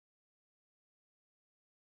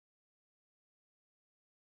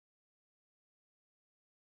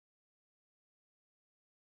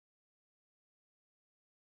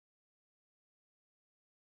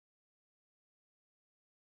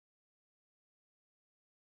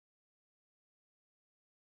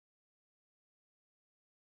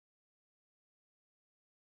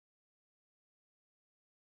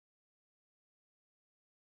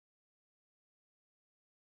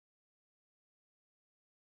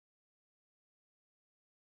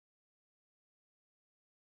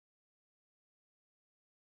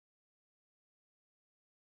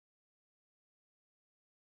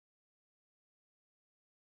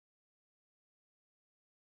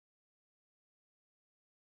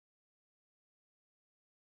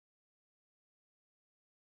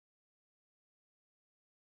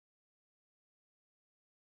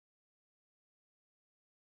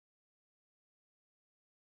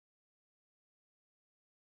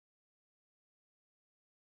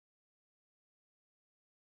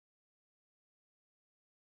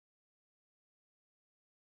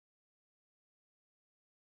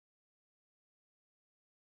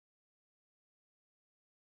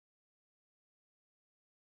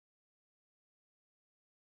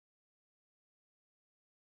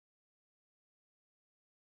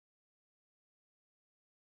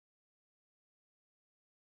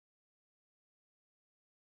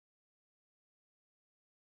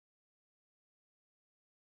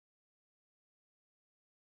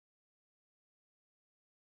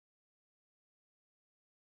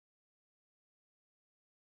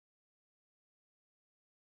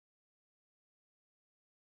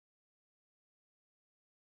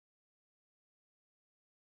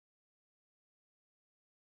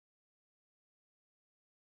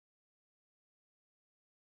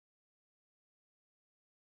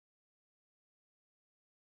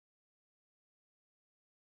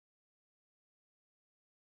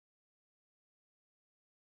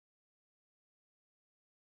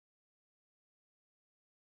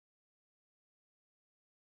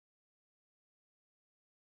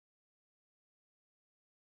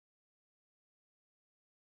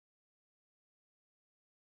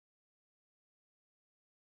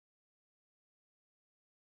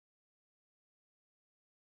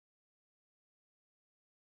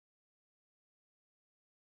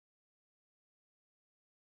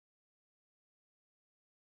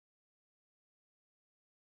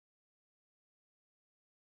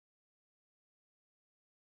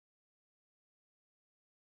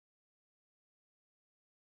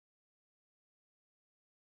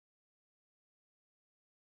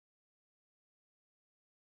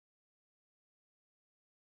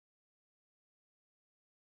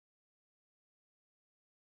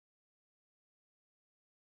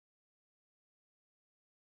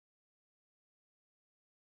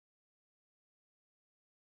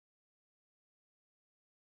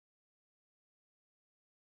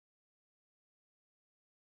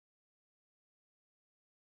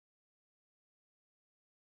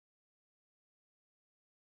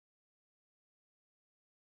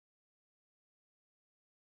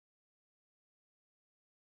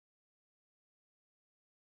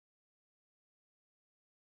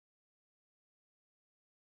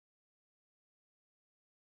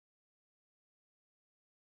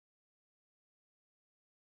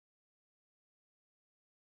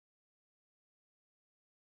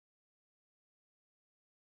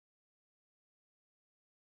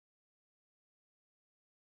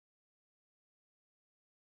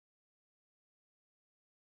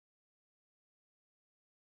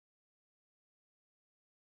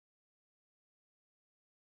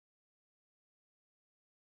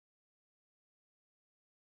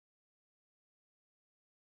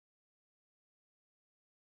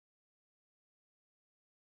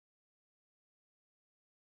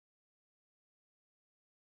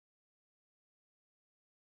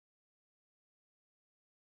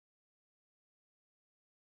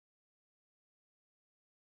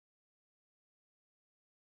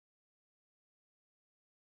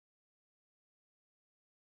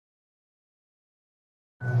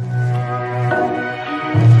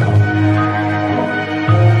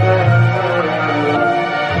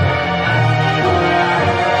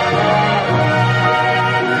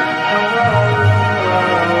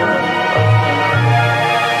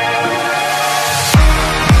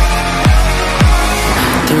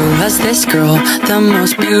this girl, the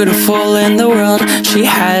most beautiful in the world. She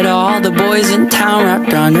had all the boys in town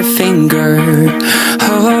wrapped around her finger.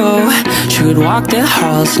 Oh, she would walk the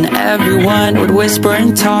halls and everyone would whisper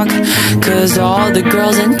and talk, 'cause all the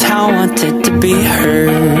girls in town wanted to be her.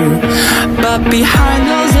 But behind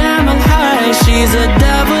those emerald eyes, she's a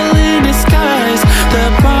devil in disguise. The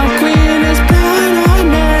prom queen is proud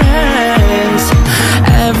honest.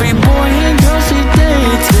 Every boy and girl she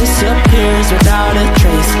dates disappears without a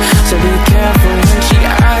trace. So be careful when she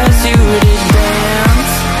asks you to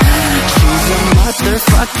dance. She's a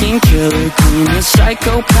motherfucking killer queen, a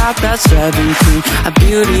psychopath at 17, a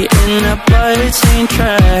beauty in a blood-stained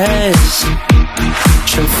dress.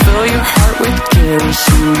 She'll fill your heart with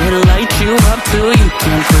kerosene and light you up till you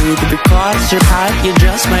can't breathe. If you cross your path, you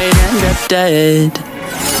just might end up dead.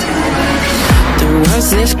 There was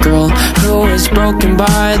this girl who was broken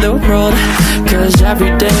by the world, 'cause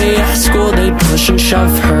every day at school they'd push and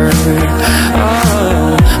shove her.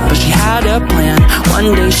 Oh, but she had a plan.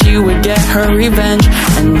 One day she would get her revenge,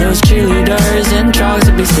 and those cheerleaders and jogs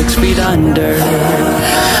would be 6 feet under.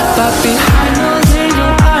 But behind those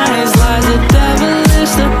angel eyes lies a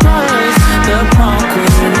devilish surprise. The prom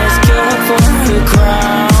queen is killed for the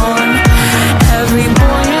crown. Every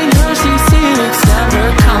boy and girl she seeks never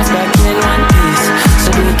comes back in one piece. So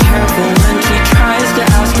be careful when she tries to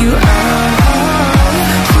ask you out.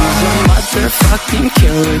 She's a motherfucking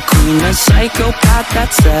killer queen, a psychopath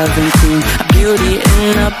at 17, a beauty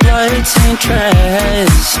in a blood-stained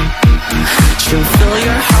dress. She'll fill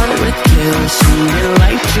your heart with kerosene and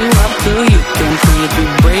light you up till you can't breathe. You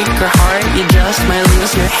break her heart, you just might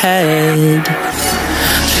lose your head.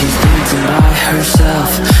 She's dancing by herself,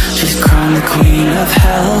 she's crowned the queen of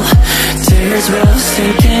hell. Tears will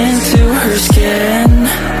sink into her skin.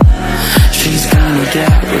 She's gonna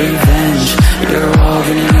get revenge, you're all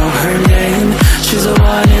gonna know her name. She's the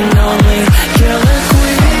one and only killer queen.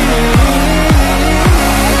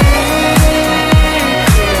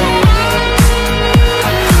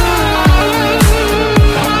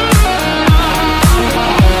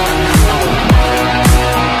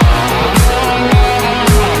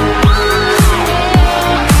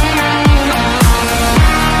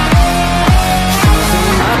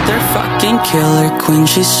 Killer queen,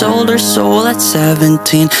 she sold her soul at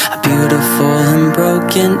 17, a beautiful and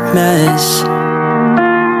broken mess.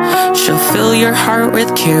 She'll fill your heart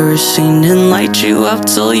with kerosene and light you up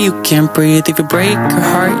till you can't breathe. If you break her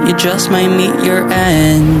heart, you just might meet your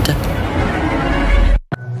end.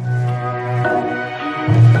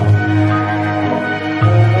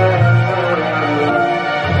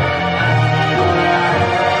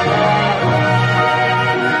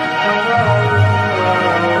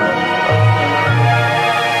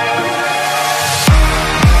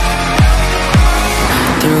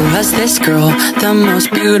 This girl, the most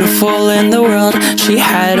beautiful in the world. She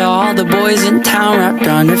had all the boys in town wrapped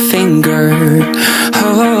around her finger.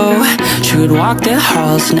 Oh, she would walk the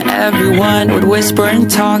halls and everyone would whisper and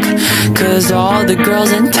talk, 'cause all the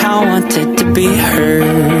girls in town wanted to be her.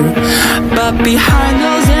 But behind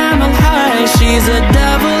those emerald eyes, she's a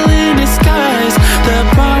devil in disguise. The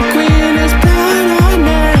prom queen is proud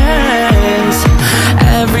honest.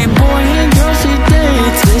 Every boy and girl she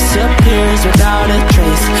dates disappears without a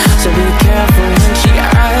trace. So be careful when she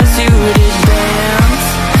asks you to dance.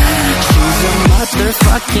 She's a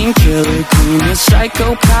motherfucking killer queen, a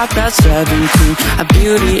psychopath at 17, a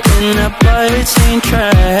beauty in a blood-stained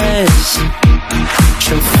dress.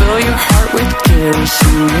 She'll fill your heart with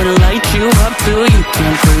kerosene and light you up till you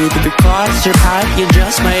can't breathe. If you cross your path, you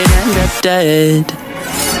just might end up dead.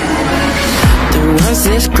 There was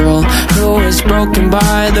this girl who was broken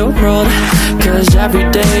by the world, 'cause every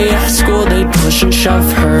day at school they'd push and shove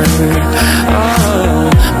her. Oh,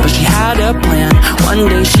 but she had a plan. One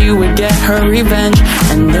day she would get her revenge,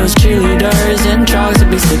 and those cheerleaders and jogs would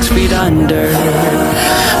be 6 feet under.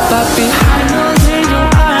 But behind those angel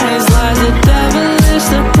eyes lies a devilish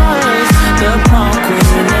surprise. The prom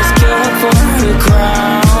queen is killed for the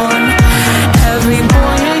crown. Every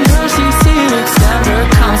boy and girl she seeks never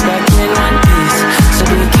comes back in one piece. So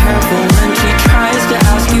be careful when she tries to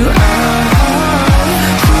ask you out.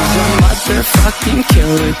 She's a motherfucking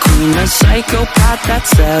killer queen, a psychopath at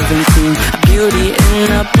 17, a beauty in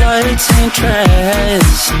a blood-stained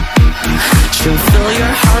dress. She'll fill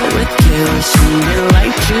your heart with kerosene and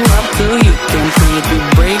light you up till you can't breathe. You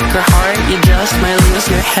break her heart, you just might lose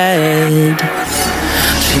your head.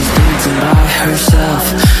 She's dancing by herself,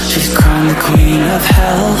 she's crowned the queen of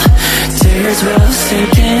hell. Tears will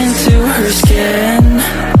sink into her skin.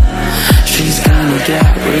 She's gonna get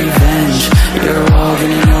revenge, you're all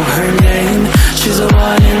gonna know her name. She's the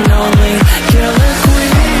one and only killer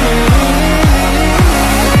queen.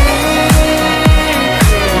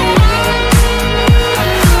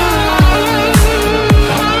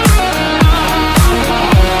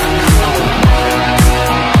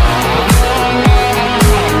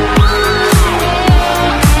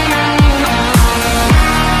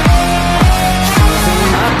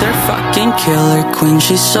 motherfucking killer queen.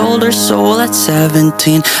 She sold her soul at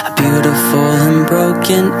 17, a beautiful and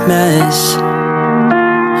broken mess.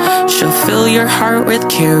 She'll fill your heart with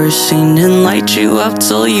kerosene and light you up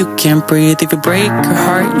till you can't breathe. If you break her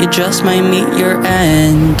heart, you just might meet your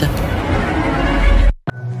end.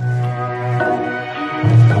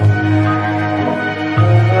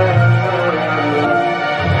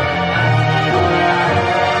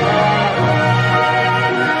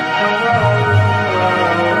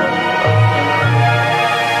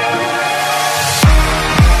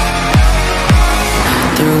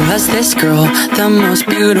 Was this girl the most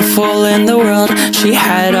beautiful in the world? She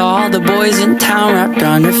had all the boys in town wrapped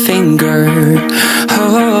on her finger.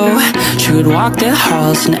 Oh, she would walk the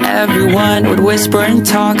halls and everyone would whisper and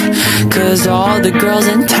talk, 'cause all the girls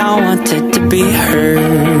in town wanted to be her.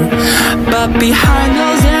 But behind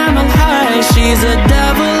those emerald eyes, she's a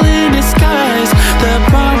devil in disguise. The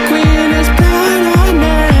prom queen is proud on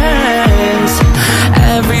names.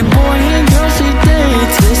 Every boy and girl she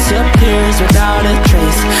dates disappears without a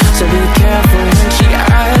trace. So be careful when she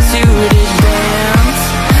asks you to dance.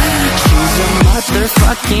 She's a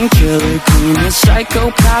motherfucking killer queen, a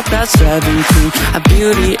psychopath at 17, a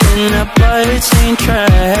beauty in a blood-stained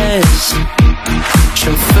dress.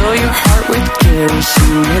 She'll fill your heart with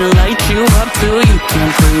kerosene and light you up till you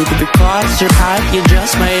can't breathe. If you cross her path, you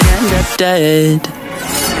just might end up dead.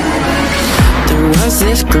 There was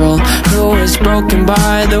this girl who was broken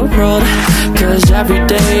by the world, 'cause every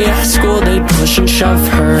day at school they'd push and shove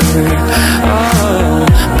her. Oh,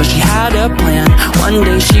 but she had a plan. One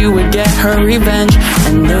day she would get her revenge,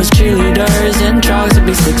 and those cheerleaders and jogs would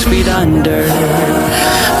be 6 feet under.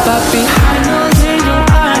 But behind those angel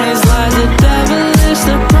eyes lies a devilish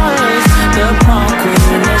surprise. The prom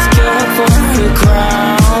queen is killed for her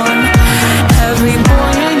crown. Every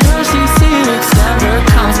boy and girl she seeks never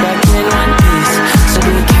comes back in one piece. So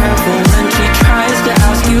be careful when she tries to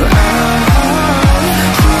ask you out.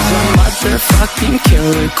 She's a motherfucking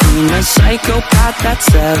killer queen, a psychopath at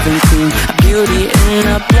 17, a beauty in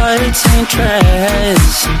a blood-stained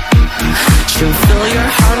dress. She'll fill your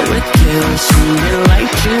heart with kerosene and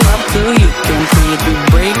light you up till you can't breathe. You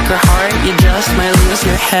break her heart, you just might lose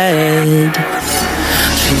your head.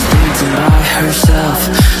 She's dancing by herself,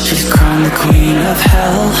 she's crowned the queen of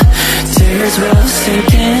hell. Tears will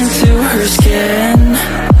sink into her skin.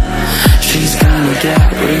 She's gonna get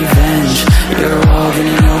revenge, you're all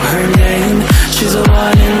gonna know her name. She's the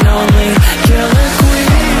one and only killer queen.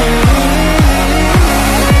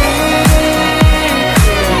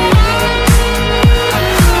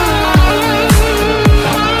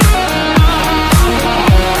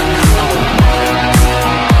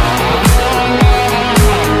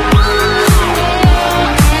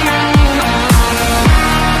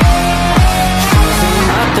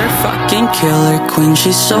 Killer queen,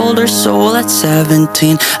 she sold her soul at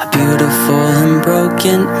 17, a beautiful and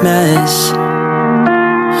broken mess.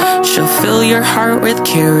 She'll fill your heart with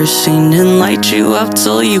kerosene and light you up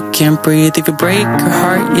till you can't breathe. If you break her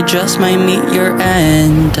heart, you just might meet your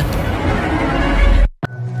end.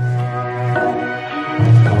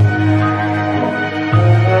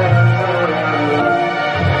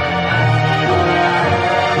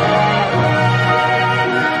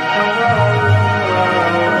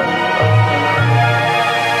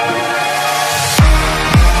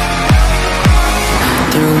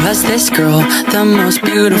 Was this girl the most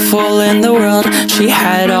beautiful in the world? She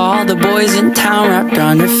had all the boys in town wrapped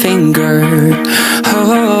on her finger.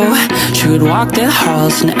 Oh, she would walk the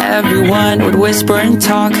halls and everyone would whisper and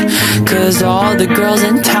talk, 'cause all the girls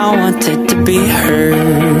in town wanted to be her.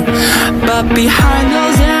 But behind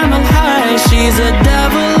those emerald eyes, she's a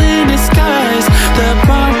devil in disguise. The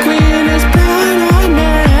prom queen is proud on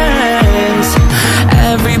names.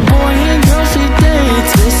 Every boy and girl she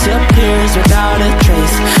dates disappears without a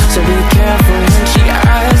trace. So be careful when she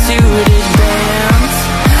asks you to dance.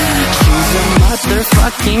 She's a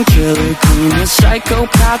motherfucking killer queen, a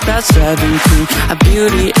psychopath at 17, a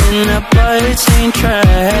beauty in a blood-stained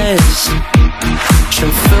dress.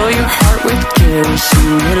 She'll fill your heart with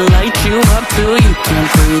kerosene and light you up till you can't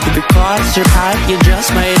breathe. If you cross her path, you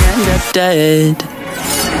just might end up dead.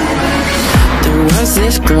 There was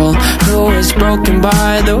this girl who was broken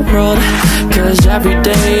by the world, 'cause every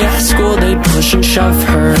day at school they'd push and shove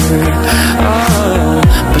her. Oh,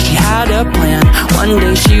 but she had a plan. One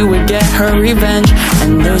day she would get her revenge,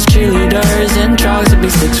 and those cheerleaders and jogs would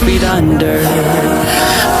be 6 feet under.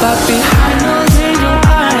 But behind those angel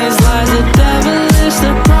eyes lies a devilish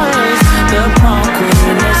surprise. The prom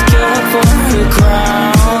queen is killed for her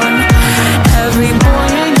crown. Every boy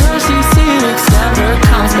and girl she seeks never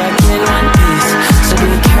comes back in one piece. So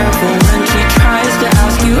be careful when she tries to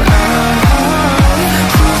ask you out.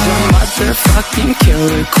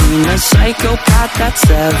 killer queen, a psychopath that's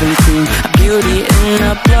 17, a beauty in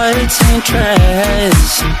a blood-stained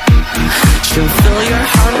dress. She'll fill your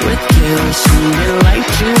heart with kerosene and light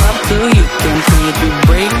you up till you can't breathe. You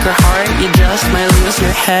break her heart, you just might lose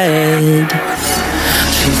your head.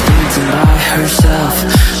 She's dancing by herself,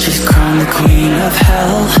 she's crowned the queen of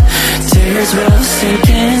hell. Tears will sink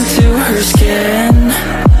into her skin.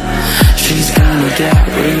 She's gonna get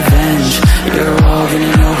revenge, you're all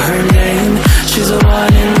gonna know her name. She's the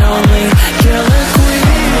one and only killer queen.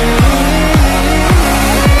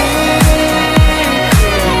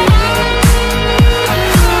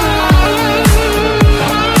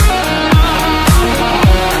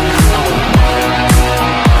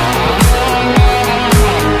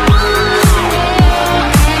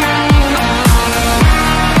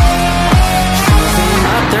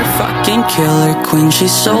 Killer queen, she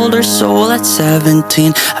sold her soul at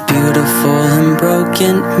 17, a beautiful and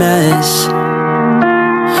broken mess.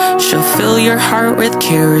 She'll fill your heart with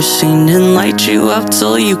kerosene and light you up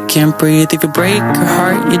till you can't breathe. If you break her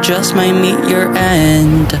heart, you just might meet your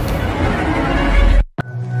end.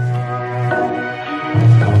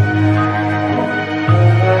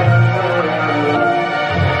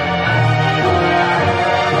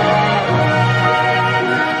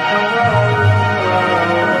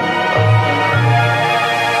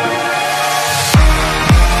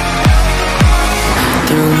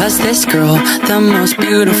 Was this girl the most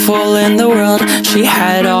beautiful in the world? She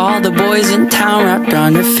had all the boys in town wrapped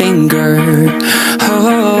around her finger.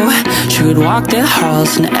 Oh, she would walk the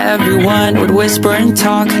halls and everyone would whisper and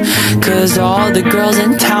talk, 'cause all the girls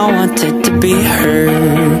in town wanted to be her.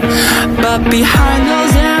 But behind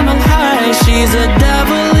those emerald eyes, she's a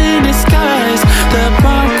devil in disguise. The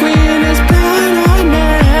prom queen is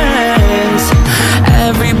bananas.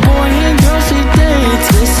 Every boy and girl she dates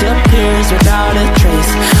disappears without a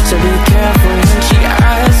trace. So be careful when she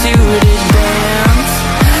asks you to dance.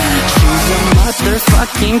 She's a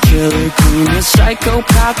motherfucking killer queen, a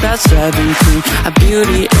psychopath at 17, a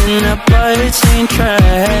beauty in a blood-stained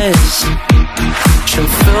dress.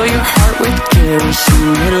 She'll fill your heart with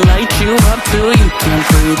kerosene and light you up till you can't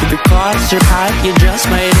breathe. If you cross her path, you just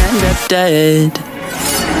might end up dead.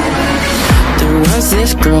 There was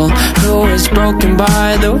this girl who was broken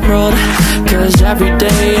by the world, 'cause every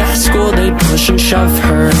day at school they'd push and shove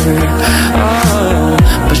her. Oh,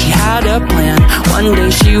 but she had a plan, one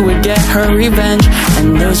day she would get her revenge, and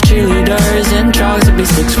those cheerleaders and jogs would be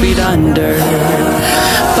 6 feet under.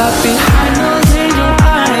 But behind those angel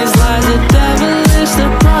eyes lies a devilish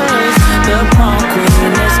surprise. The prom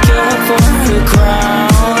queen is killed for her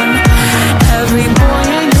crown. Every boy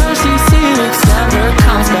and girl she seeks never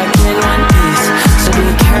comes back in one piece. So be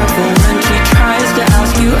careful when she tries to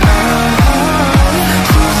ask you out.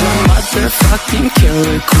 She's a motherfucking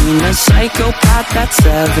killer queen, a psychopath that's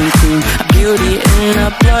 17, a beauty in a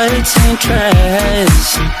blood-stained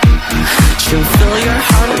dress. She'll fill your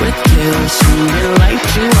heart with kerosene and light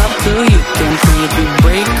you up till you can't breathe. You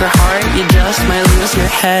break her heart, you just might lose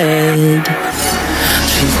your head.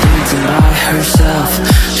 She's dancing by herself,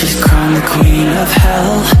 she's crowned the queen of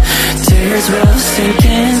hell. Tears will sink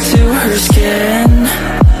into her skin.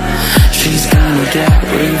 She's gonna get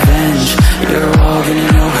revenge, you're all gonna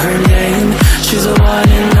know her name. She's the one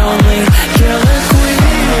and only killer queen.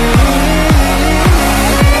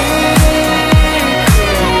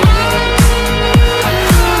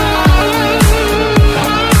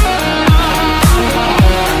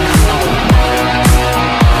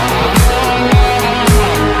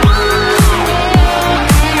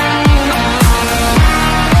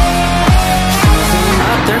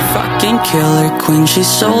 Killer queen, she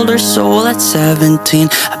sold her soul at 17,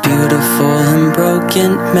 a beautiful and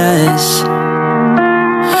broken mess.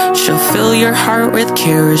 She'll fill your heart with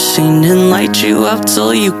kerosene and light you up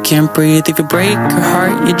till you can't breathe. If you break her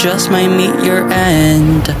heart, you just might meet your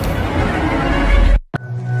end.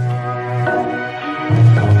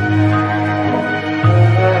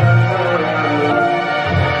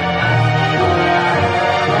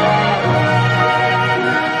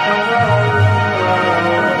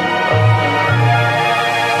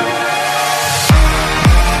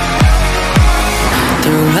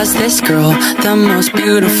 Was this girl the most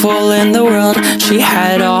beautiful in the world? She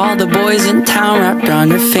had all the boys in town wrapped around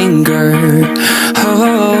her finger.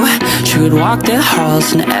 Oh, she would walk the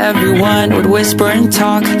halls and everyone would whisper and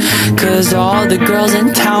talk, 'cause all the girls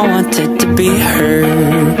in town wanted to be her.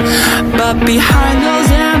 But behind those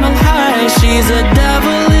emerald eyes, she's a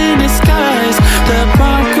devil in disguise. The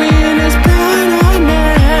prom queen is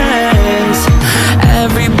bananas.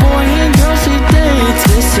 Every boy and girl she dates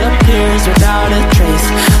disappears without a trace.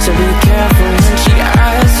 So be careful when she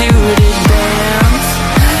asks you to dance.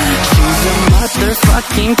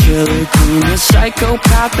 killer queen, a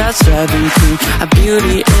psychopath at 17, a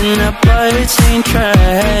beauty in a blood-stained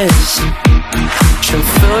dress. She'll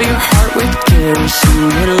fill your heart with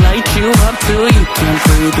kerosene and light you up till you can't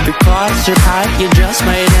breathe. If you cross your path, you just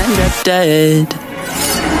might end up dead.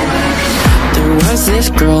 There was this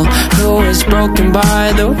girl who was broken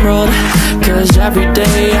by the world, 'cause every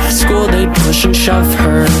day at school they'd push and shove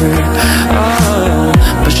her. Oh,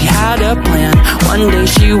 but she had a plan. One day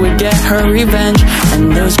she would get her revenge,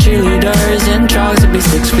 and those cheerleaders and jogs would be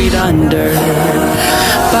 6 feet under.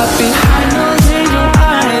 But behind those angel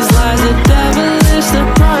eyes lies a devilish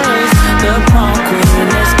surprise. The prom queen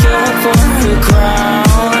is killed for her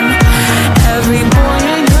crown. Every boy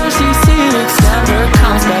and girl she seeks never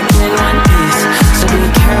comes back in one piece, so be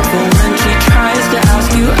careful when she tries to ask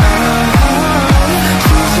you out.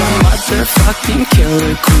 She's a motherfucking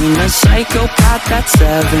killer queen, a psychopath at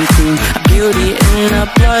 17, a beauty in a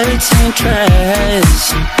blood-stained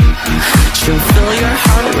dress. She'll fill your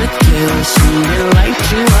heart with kerosene and light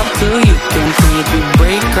you up till you can't breathe. You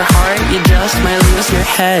break her heart, you just might lose your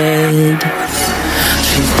head.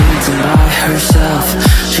 She's dancing by herself,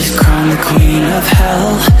 she's crowned the queen of hell.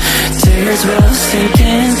 Tears will sink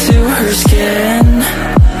into her skin.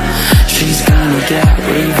 She's gonna get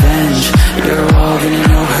revenge, you're all gonna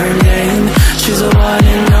know her name. She's the one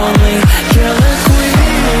and only killer queen.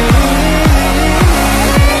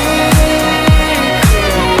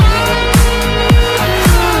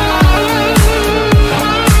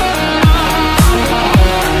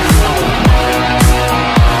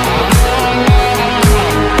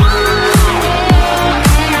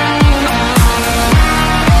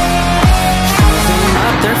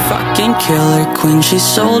 Killer queen, she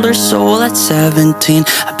sold her soul at 17,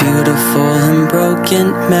 a beautiful and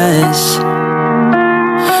broken mess.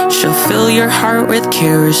 She'll fill your heart with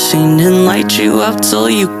kerosene and light you up till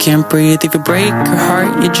you can't breathe. If you break her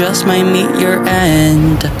heart, you just might meet your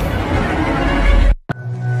end.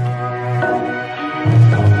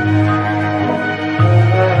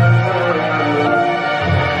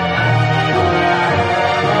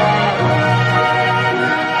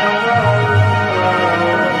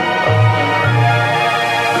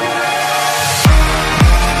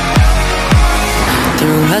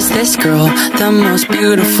 This girl, the most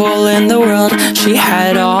beautiful in the world, she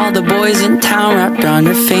had all the boys in town wrapped around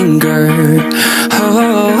her finger.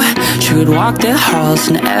 Oh, she would walk the halls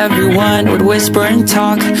and everyone would whisper and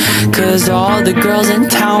talk, 'cause all the girls in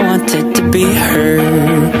town wanted to be her.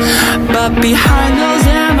 But behind those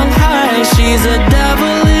emerald eyes, she's a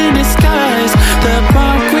devil in disguise. The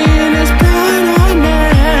prom queen is blood on her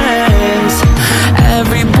hands.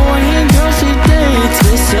 Every boy and girl she dates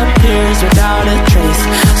disappears without a trace,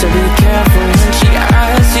 so be careful when she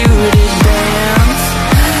asks you to dance.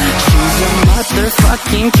 She's a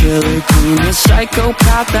motherfucking killer queen, a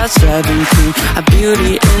psychopath at 17, a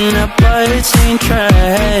beauty in a blood-stained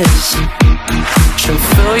dress. She'll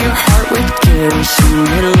fill your heart with kerosene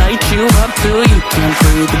and light you up till you can't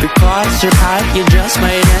breathe. If you cross your path, you just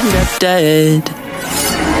might end up dead.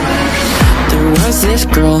 There was this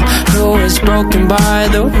girl who was broken by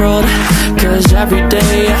the world, 'cause every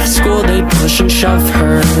day at school they'd push and shove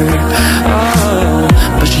her. Oh,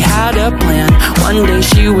 but she had a plan. One day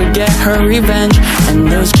she would get her revenge,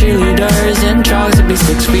 and those cheerleaders and jogs would be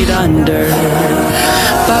 6 feet under.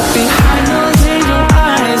 But behind those angel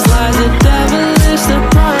eyes lies a devilish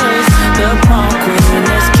surprise. The prom queen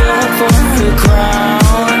is killed for her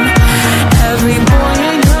crown. Every boy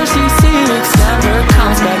and girl she seeks never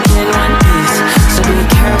comes back in one piece, so be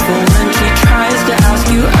careful when she tries to ask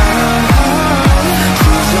you out.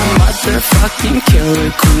 She's a motherfucking killer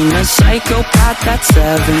queen, a psychopath at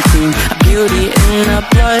 17, a beauty in a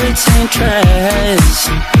blood-stained dress.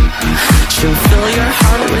 She'll fill your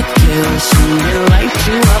heart with kerosene and light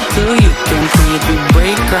you up till you can't breathe. You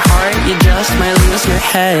break her heart, you just might lose your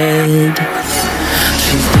head.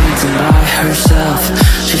 She's dancing by herself,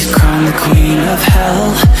 she's crowned the queen of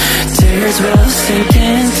hell. Tears will sink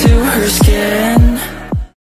into her skin.